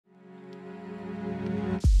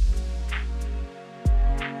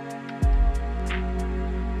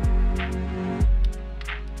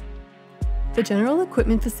The General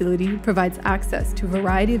Equipment Facility provides access to a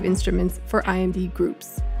variety of instruments for IMB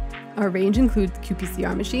groups. Our range includes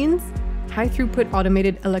qPCR machines, high-throughput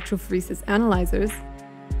automated electrophoresis analyzers,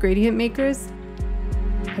 gradient makers,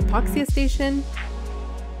 hypoxia station,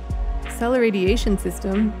 cell irradiation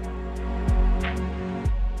system,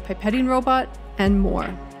 pipetting robot, and more.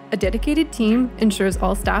 A dedicated team ensures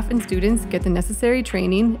all staff and students get the necessary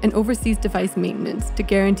training and oversees device maintenance to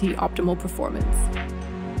guarantee optimal performance.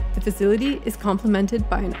 The facility is complemented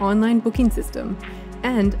by an online booking system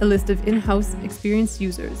and a list of in-house experienced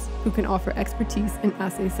users who can offer expertise in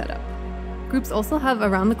assay setup. Groups also have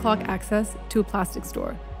around-the-clock access to a plastic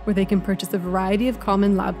store where they can purchase a variety of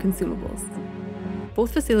common lab consumables.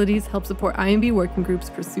 Both facilities help support IMB working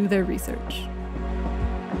groups pursue their research.